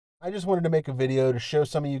I just wanted to make a video to show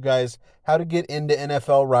some of you guys how to get into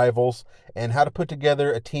NFL Rivals and how to put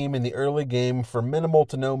together a team in the early game for minimal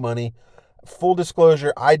to no money. Full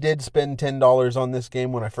disclosure, I did spend $10 on this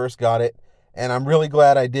game when I first got it, and I'm really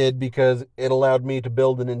glad I did because it allowed me to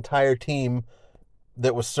build an entire team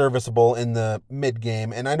that was serviceable in the mid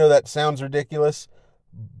game. And I know that sounds ridiculous,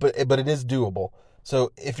 but it is doable.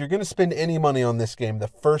 So if you're going to spend any money on this game, the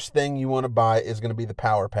first thing you want to buy is going to be the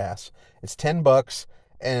Power Pass. It's $10,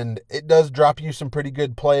 and it does drop you some pretty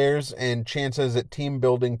good players and chances at team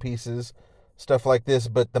building pieces, stuff like this.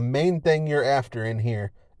 But the main thing you're after in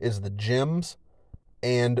here is the gems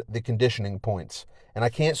and the conditioning points. And I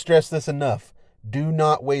can't stress this enough. Do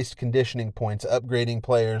not waste conditioning points upgrading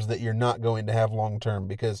players that you're not going to have long term,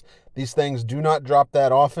 because these things do not drop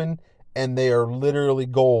that often, and they are literally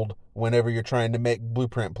gold whenever you're trying to make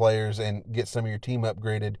blueprint players and get some of your team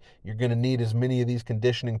upgraded. You're going to need as many of these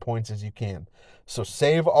conditioning points as you can. So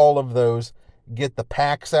save all of those. Get the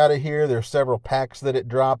packs out of here. There's several packs that it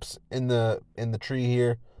drops in the tree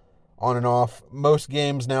here, on and off. Most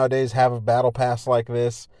games nowadays have a battle pass like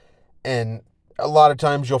this, and a lot of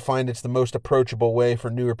times you'll find it's the most approachable way for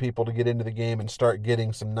newer people to get into the game and start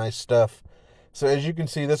getting some nice stuff. So as you can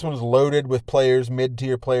see, this one's loaded with players,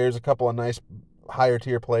 mid-tier players, a couple of nice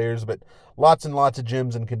higher-tier players, but lots and lots of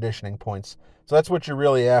gems and conditioning points. So that's what you're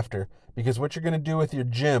really after, because what you're going to do with your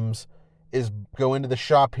gems is go into the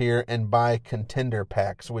shop here and buy contender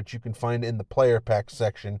packs, which you can find in the player packs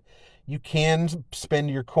section. You can spend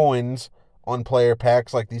your coins on player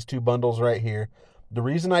packs like these two bundles right here. The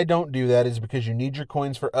reason I don't do that is because you need your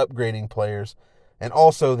coins for upgrading players, and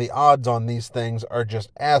also the odds on these things are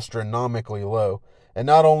just astronomically low. And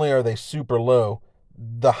not only are they super low,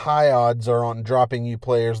 the high odds are on dropping you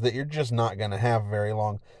players that you're just not going to have very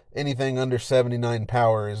long. Anything under 79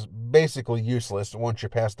 power is basically useless once you're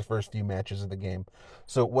past the first few matches of the game.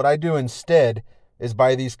 So what I do instead is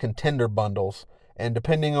buy these contender bundles. And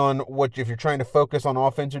depending on what, if you're trying to focus on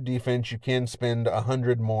offense or defense, you can spend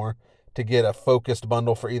 100 more to get a focused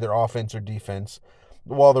bundle for either offense or defense.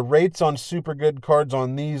 While the rates on super good cards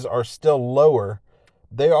on these are still lower,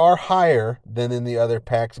 they are higher than in the other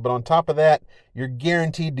packs. But on top of that, you're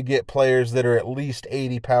guaranteed to get players that are at least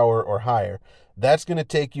 80 power or higher. That's going to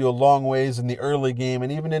take you a long ways in the early game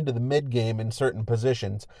and even into the mid game in certain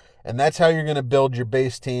positions. And that's how you're going to build your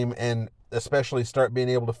base team and especially start being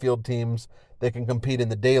able to field teams that can compete in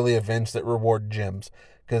the daily events that reward gems.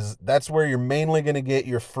 Because that's where you're mainly going to get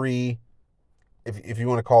your free, if you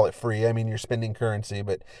want to call it free, I mean you're spending currency,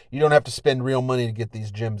 but you don't have to spend real money to get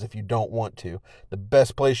these gems if you don't want to. The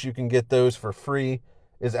best place you can get those for free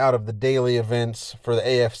is out of the daily events for the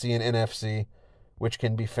AFC and NFC, which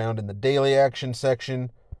can be found in the daily action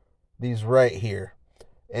section, these right here.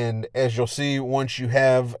 And as you'll see, once you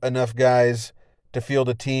have enough guys to field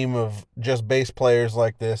a team of just base players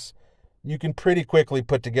like this, you can pretty quickly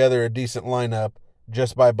put together a decent lineup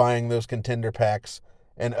just by buying those contender packs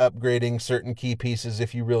and upgrading certain key pieces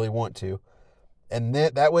if you really want to. And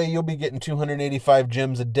that way you'll be getting 285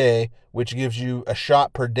 gems a day, which gives you a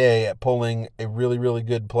shot per day at pulling a really, really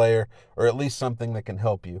good player, or at least something that can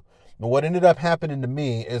help you. Now, what ended up happening to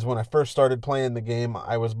me is when I first started playing the game,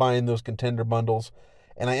 I was buying those contender bundles,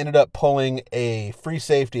 and I ended up pulling a free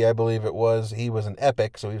safety, I believe it was. He was an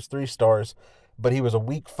epic, so he was 3 stars, but he was a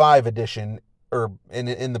week 5 edition, or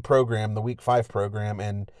in the program, the week 5 program,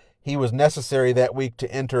 and he was necessary that week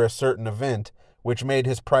to enter a certain event, which made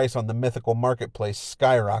his price on the Mythical Marketplace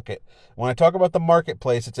skyrocket. When I talk about the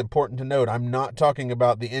marketplace, it's important to note I'm not talking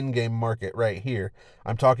about the in-game market right here.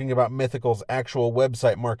 I'm talking about Mythical's actual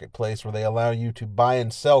website marketplace, where they allow you to buy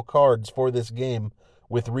and sell cards for this game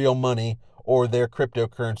with real money or their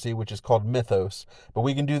cryptocurrency, which is called Mythos. But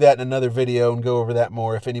we can do that in another video and go over that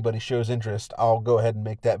more. If anybody shows interest, I'll go ahead and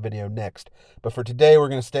make that video next. But for today, we're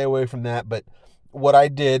going to stay away from that. But what I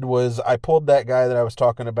did was I pulled that guy that I was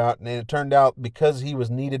talking about, and it turned out because he was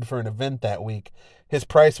needed for an event that week, his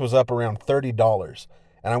price was up around $30.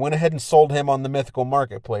 And I went ahead and sold him on the Mythical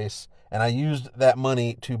Marketplace, and I used that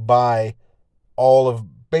money to buy all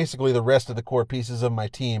of basically the rest of the core pieces of my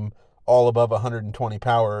team, all above 120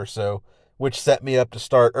 power or so, which set me up to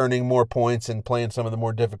start earning more points and playing some of the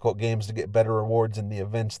more difficult games to get better rewards in the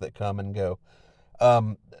events that come and go.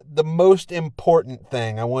 The most important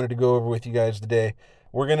thing I wanted to go over with you guys today,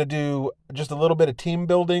 we're going to do just a little bit of team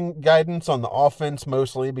building guidance on the offense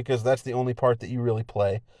mostly, because that's the only part that you really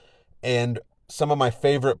play, and some of my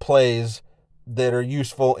favorite plays that are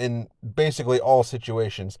useful in basically all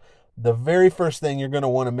situations. The very first thing you're going to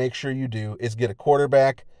want to make sure you do is get a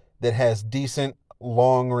quarterback that has decent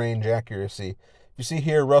long-range accuracy. If You see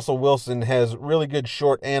here, Russell Wilson has really good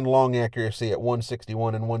short and long accuracy at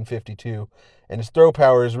 161 and 152, and his throw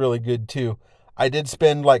power is really good too. I did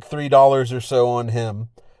spend like $3 or so on him,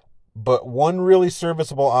 but one really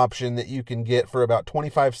serviceable option that you can get for about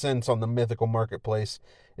 25 cents on the Mythical Marketplace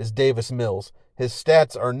is Davis Mills. His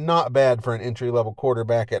stats are not bad for an entry-level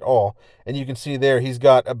quarterback at all, and you can see there he's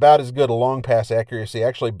got about as good a long pass accuracy,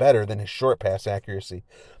 actually better than his short pass accuracy.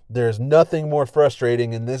 There's nothing more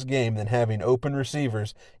frustrating in this game than having open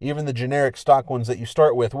receivers. Even the generic stock ones that you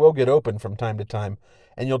start with will get open from time to time,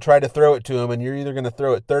 and you'll try to throw it to them, and you're either going to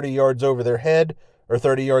throw it 30 yards over their head or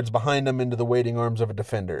 30 yards behind them into the waiting arms of a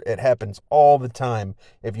defender. It happens all the time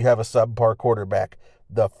if you have a subpar quarterback.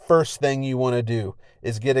 The first thing you want to do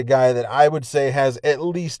is get a guy that I would say has at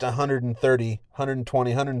least 130, 120,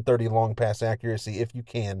 130 long pass accuracy if you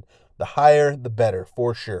can. The higher, the better,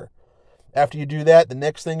 for sure. After you do that, the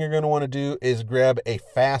next thing you're going to want to do is grab a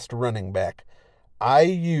fast running back. I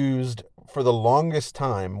used, for the longest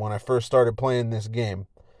time when I first started playing this game,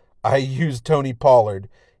 I used Tony Pollard.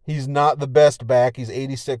 He's not the best back. He's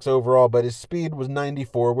 86 overall, but his speed was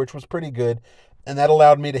 94, which was pretty good, and that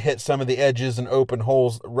allowed me to hit some of the edges and open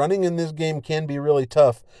holes. Running in this game can be really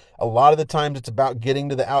tough. A lot of the times it's about getting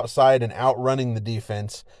to the outside and outrunning the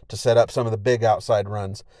defense to set up some of the big outside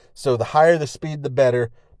runs. So the higher the speed, the better.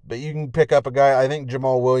 But you can pick up a guy, I think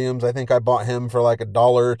Jamal Williams, I think I bought him for like $1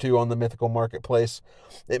 or $2 on the Mythical Marketplace.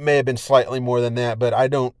 It may have been slightly more than that, but I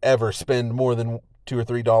don't ever spend more than $2 or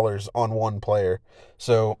 $3 on one player.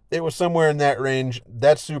 So it was somewhere in that range.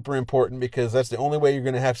 That's super important because that's the only way you're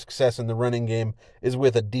going to have success in the running game is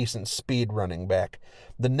with a decent speed running back.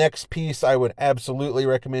 The next piece I would absolutely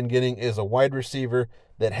recommend getting is a wide receiver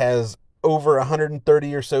that has over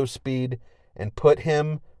 130 or so speed, and put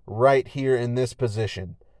him right here in this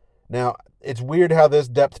position. Now, it's weird how this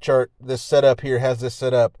depth chart, this setup here has this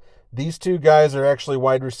set up. These two guys are actually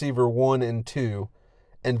wide receiver 1 and 2,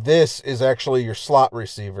 and this is actually your slot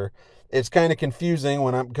receiver. It's kind of confusing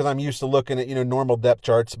because I'm used to looking at, normal depth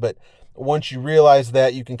charts, but once you realize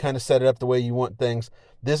that, you can kind of set it up the way you want things.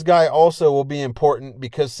 This guy also will be important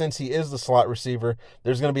because since he is the slot receiver,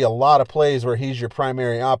 there's going to be a lot of plays where he's your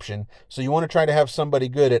primary option. So you want to try to have somebody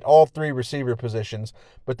good at all three receiver positions,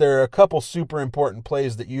 but there are a couple super important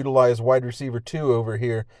plays that utilize wide receiver 2 over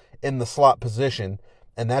here in the slot position.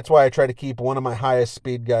 And that's why I try to keep one of my highest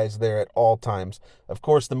speed guys there at all times. Of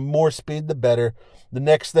course, the more speed, the better. The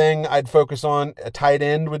next thing I'd focus on, a tight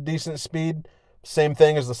end with decent speed. Same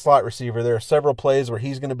thing as the slot receiver. There are several plays where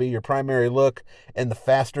he's going to be your primary look, and the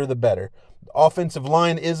faster, the better. The offensive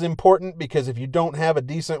line is important because if you don't have a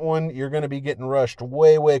decent one, you're going to be getting rushed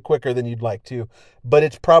way, way quicker than you'd like to. But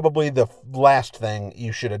it's probably the last thing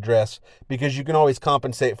you should address because you can always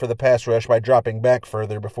compensate for the pass rush by dropping back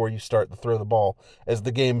further before you start to throw the ball. As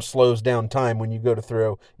the game slows down time when you go to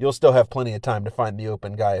throw, you'll still have plenty of time to find the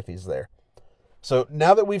open guy if he's there. So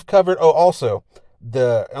now that we've covered, also,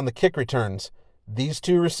 on the kick returns, these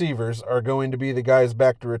two receivers are going to be the guys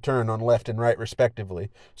back to return on left and right, respectively.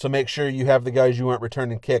 So make sure you have the guys you want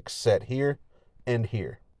returning kicks set here and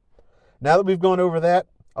here. Now that we've gone over that,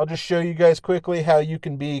 I'll just show you guys quickly how you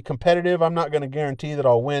can be competitive. I'm not going to guarantee that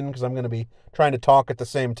I'll win because I'm going to be trying to talk at the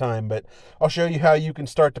same time, but I'll show you how you can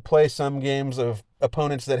start to play some games of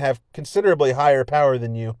opponents that have considerably higher power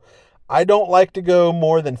than you. I don't like to go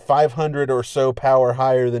more than 500 or so power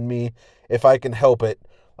higher than me if I can help it.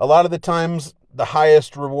 A lot of the times, the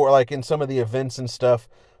highest reward, like in some of the events and stuff,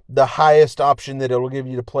 the highest option that it will give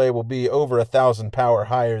you to play will be over 1,000 power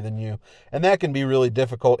higher than you. And that can be really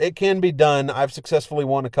difficult. It can be done. I've successfully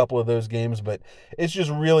won a couple of those games, but it's just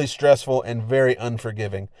really stressful and very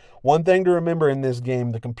unforgiving. One thing to remember in this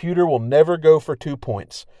game, the computer will never go for 2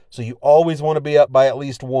 points. So you always want to be up by at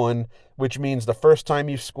least 1, which means the first time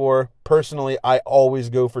you score, personally, I always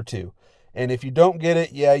go for 2. And if you don't get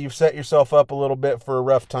it, yeah, you've set yourself up a little bit for a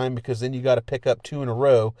rough time because then you got to pick up 2 in a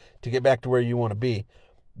row to get back to where you want to be.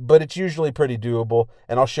 But it's usually pretty doable,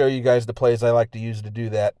 and I'll show you guys the plays I like to use to do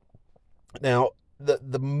that. Now,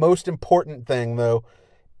 the most important thing, though,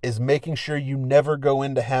 is making sure you never go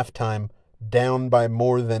into halftime down by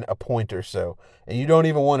more than a point or so. And you don't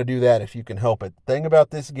even want to do that if you can help it. The thing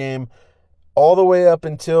about this game, all the way up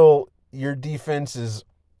until your defense is,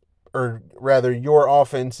 or rather your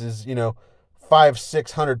offense is,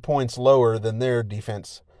 500-600 points lower than their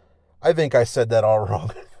defense. I think I said that all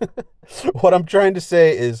wrong. What I'm trying to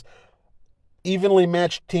say is evenly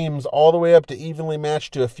matched teams all the way up to evenly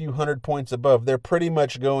matched to a few hundred points above, they're pretty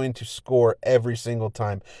much going to score every single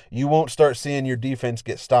time. You won't start seeing your defense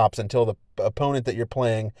get stops until the opponent that you're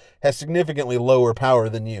playing has significantly lower power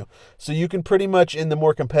than you. So you can pretty much, in the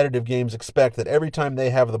more competitive games, expect that every time they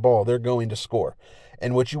have the ball, they're going to score.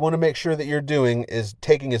 And what you want to make sure that you're doing is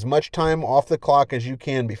taking as much time off the clock as you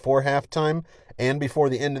can before halftime and before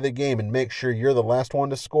the end of the game, and make sure you're the last one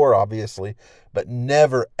to score, obviously, but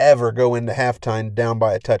never, ever go into halftime down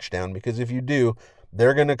by a touchdown, because if you do,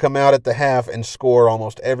 they're going to come out at the half and score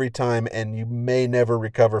almost every time, and you may never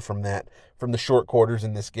recover from that, from the short quarters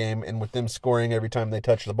in this game. And with them scoring every time they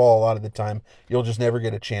touch the ball, a lot of the time, you'll just never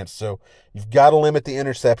get a chance. So you've got to limit the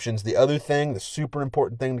interceptions. The other thing, the super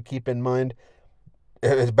important thing to keep in mind,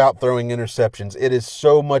 is about throwing interceptions. It is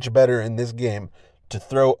so much better in this game to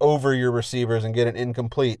throw over your receivers and get an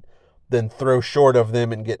incomplete than throw short of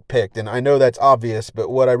them and get picked. And I know that's obvious, but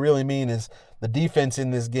what I really mean is the defense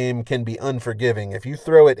in this game can be unforgiving. If you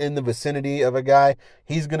throw it in the vicinity of a guy,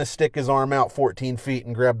 he's going to stick his arm out 14 feet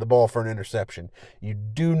and grab the ball for an interception. You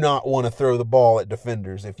do not want to throw the ball at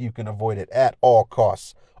defenders if you can avoid it at all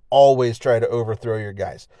costs. Always try to overthrow your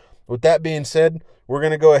guys. With that being said, we're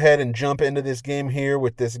going to go ahead and jump into this game here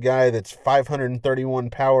with this guy that's 531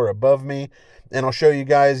 power above me. And I'll show you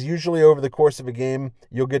guys, usually over the course of a game,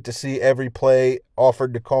 you'll get to see every play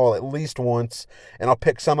offered to call at least once. And I'll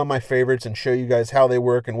pick some of my favorites and show you guys how they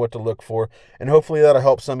work and what to look for. And hopefully that'll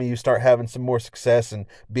help some of you start having some more success and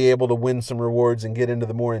be able to win some rewards and get into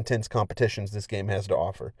the more intense competitions this game has to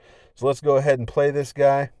offer. So let's go ahead and play this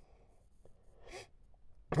guy.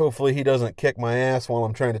 Hopefully he doesn't kick my ass while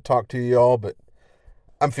I'm trying to talk to you all, but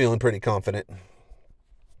I'm feeling pretty confident.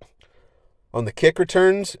 On the kick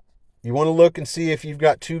returns, you want to look and see if you've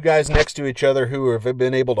got two guys next to each other who have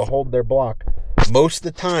been able to hold their block. Most of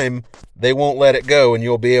the time, they won't let it go, and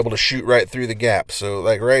you'll be able to shoot right through the gap. So,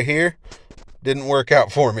 like right here, didn't work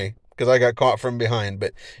out for me because I got caught from behind.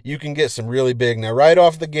 But you can get some really big. Now, right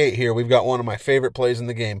off the gate here, we've got one of my favorite plays in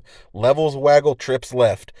the game. Levels, waggle, trips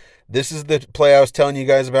left. This is the play I was telling you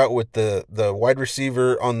guys about with the wide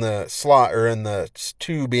receiver on the slot, or in the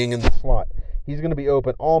two being in the slot. He's going to be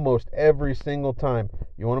open almost every single time.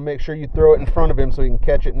 You want to make sure you throw it in front of him so he can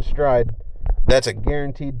catch it in stride. That's a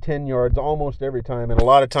guaranteed 10 yards almost every time, and a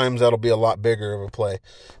lot of times that'll be a lot bigger of a play.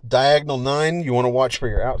 Diagonal 9, you want to watch for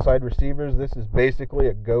your outside receivers. This is basically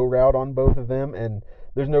a go route on both of them, and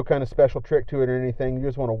there's no kind of special trick to it or anything. You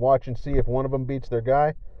just want to watch and see if one of them beats their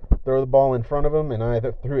guy. Throw the ball in front of him, and I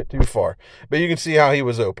threw it too far. But you can see how he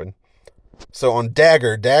was open. So on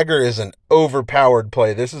Dagger is an overpowered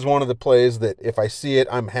play. This is one of the plays that if I see it,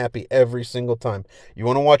 I'm happy every single time. You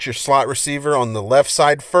want to watch your slot receiver on the left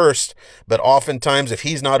side first, but oftentimes if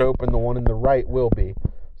he's not open, the one in the right will be.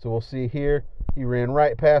 So we'll see here, he ran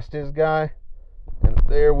right past his guy, and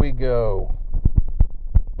there we go.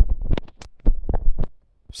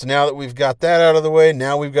 So now that we've got that out of the way,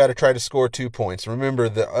 now we've got to try to score 2 points. Remember,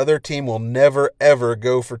 the other team will never, ever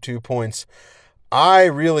go for 2 points. I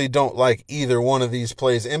really don't like either one of these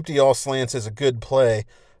plays. Empty all slants is a good play,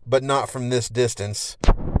 but not from this distance.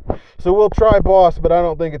 So we'll try boss, but I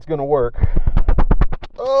don't think it's going to work.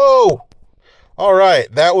 Oh! All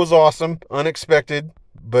right, that was awesome. Unexpected,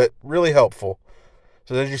 but really helpful.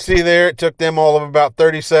 So as you see there, it took them all of about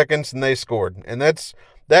 30 seconds, and they scored. And that's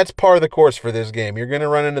par of the course for this game. You're going to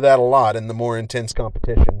run into that a lot in the more intense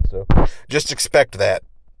competition, so just expect that.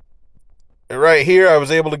 Right here, I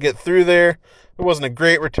was able to get through there. It wasn't a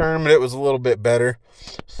great return, but it was a little bit better.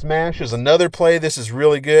 Smash is another play. This is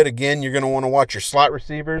really good. Again, you're going to want to watch your slot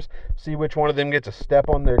receivers, see which one of them gets a step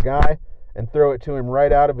on their guy, and throw it to him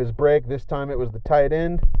right out of his break. This time it was the tight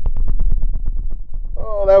end.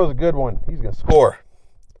 Oh, that was a good one. He's going to score.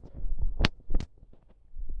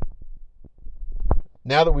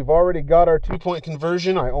 Now that we've already got our 2-point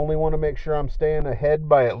conversion, I only want to make sure I'm staying ahead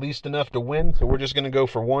by at least enough to win, so we're just going to go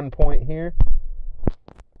for 1 point here.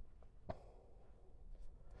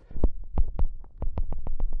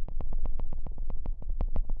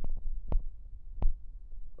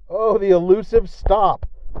 Oh, the elusive stop.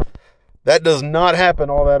 That does not happen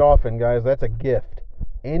all that often, guys. That's a gift.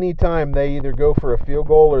 Anytime they either go for a field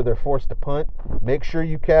goal or they're forced to punt, make sure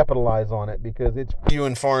you capitalize on it because it's few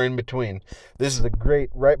and far in between. This is a great,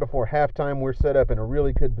 right before halftime, we're set up in a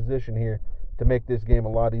really good position here to make this game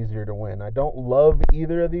a lot easier to win. I don't love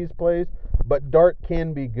either of these plays, but dart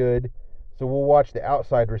can be good, so we'll watch the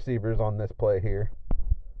outside receivers on this play here.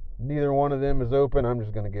 Neither one of them is open. I'm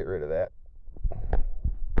just going to get rid of that.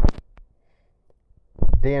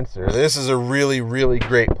 Dancer. This is a really, really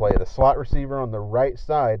great play. The slot receiver on the right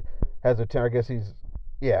side has a, I guess he's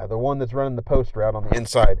Yeah, the one that's running the post route on the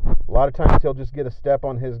inside. A lot of times he'll just get a step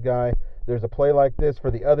on his guy. There's a play like this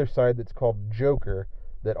for the other side that's called Joker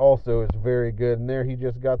that also is very good. And there he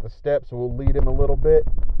just got the step, so we'll lead him a little bit.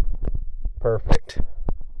 Perfect.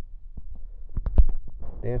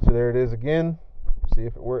 Dancer, there it is again. See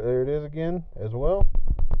if it works. There it is again as well.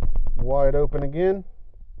 Wide open again.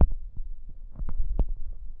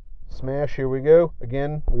 Smash, here we go.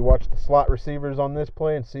 Again, we watch the slot receivers on this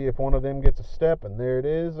play and see if one of them gets a step, and there it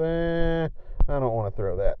is. I don't want to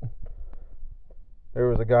throw that. There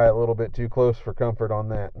was a guy a little bit too close for comfort on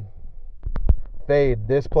that. Fade.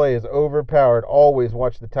 This play is overpowered. Always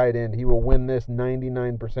watch the tight end. He will win this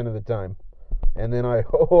 99% of the time. And then I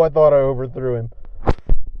thought I overthrew him.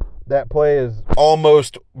 That play is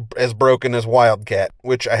almost as broken as Wildcat,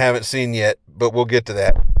 which I haven't seen yet, but we'll get to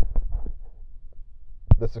that.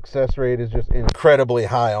 The success rate is just incredibly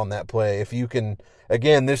high on that play. If you can,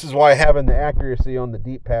 again, this is why having the accuracy on the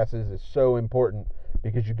deep passes is so important,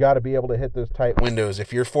 because you got to be able to hit those tight windows.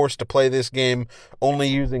 If you're forced to play this game only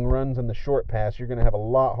using runs in the short pass, you're going to have a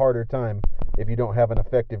lot harder time if you don't have an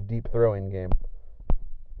effective deep throwing game.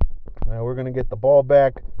 Now we're going to get the ball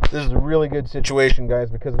back. This is a really good situation,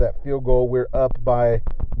 guys, because of that field goal. We're up by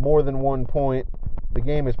more than 1 point. The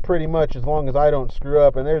game is pretty much, as long as I don't screw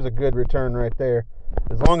up, and there's a good return right there.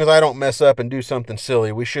 As long as I don't mess up and do something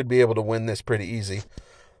silly, we should be able to win this pretty easy.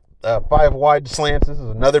 5 wide slants. This is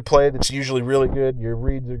another play that's usually really good. Your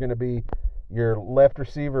reads are going to be your left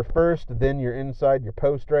receiver first, then your inside, your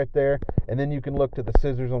post right there, and then you can look to the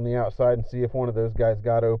scissors on the outside and see if one of those guys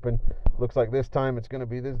got open. Looks like this time it's going to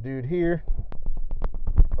be this dude here.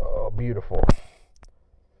 Oh, beautiful.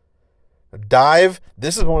 Dive.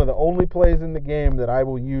 This is one of the only plays in the game that I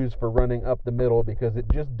will use for running up the middle, because it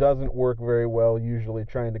just doesn't work very well usually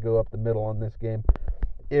trying to go up the middle on this game.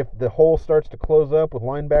 If the hole starts to close up with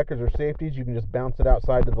linebackers or safeties, you can just bounce it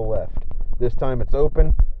outside to the left. This time it's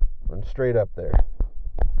open. Run straight up there.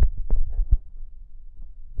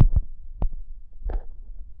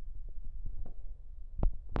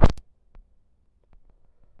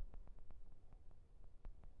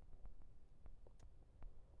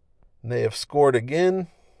 And they have scored again.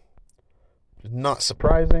 Not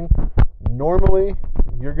surprising. Normally,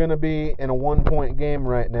 you're going to be in a 1-point game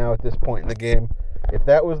right now at this point in the game. If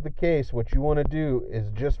that was the case, what you want to do is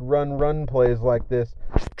just run plays like this.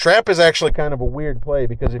 Trap is actually kind of a weird play,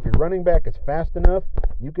 because if your running back is fast enough,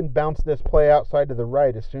 you can bounce this play outside to the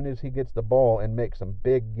right as soon as he gets the ball and make some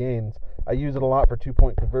big gains. I use it a lot for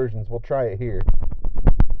 2-point conversions. We'll try it here.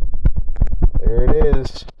 There it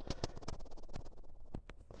is.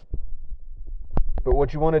 But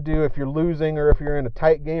what you want to do if you're losing or if you're in a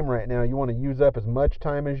tight game right now, you want to use up as much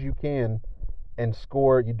time as you can and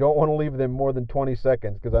score. You don't want to leave them more than 20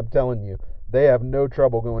 seconds, because I'm telling you, they have no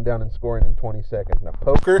trouble going down and scoring in 20 seconds. Now,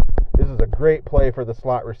 poker, this is a great play for the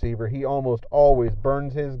slot receiver. He almost always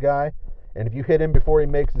burns his guy, and if you hit him before he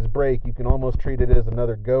makes his break, you can almost treat it as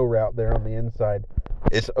another go route there on the inside.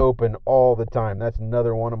 It's open all the time. That's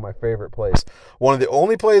another one of my favorite plays. One of the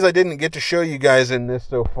only plays I didn't get to show you guys in this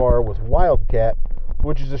so far was Wildcat,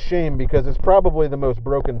 which is a shame because it's probably the most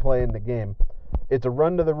broken play in the game. It's a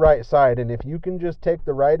run to the right side, and if you can just take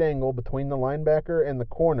the right angle between the linebacker and the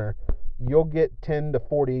corner, you'll get 10 to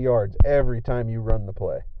 40 yards every time you run the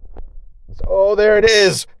play. So, oh, there it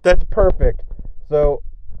is. That's perfect. So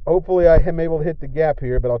hopefully I am able to hit the gap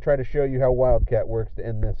here, but I'll try to show you how Wildcat works to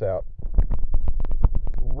end this out.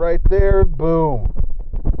 Right there, boom.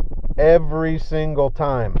 Every single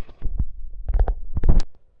time.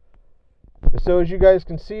 So as you guys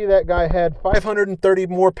can see, that guy had 530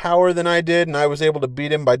 more power than I did, and I was able to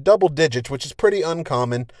beat him by double digits, which is pretty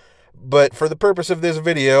uncommon. But for the purpose of this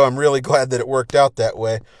video, I'm really glad that it worked out that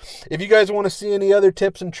way. If you guys want to see any other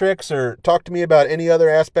tips and tricks or talk to me about any other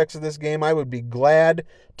aspects of this game, I would be glad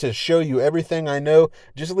to show you everything I know.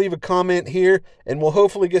 Just leave a comment here, and we'll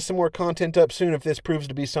hopefully get some more content up soon if this proves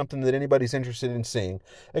to be something that anybody's interested in seeing.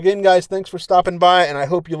 Again, guys, thanks for stopping by, and I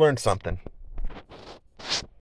hope you learned something.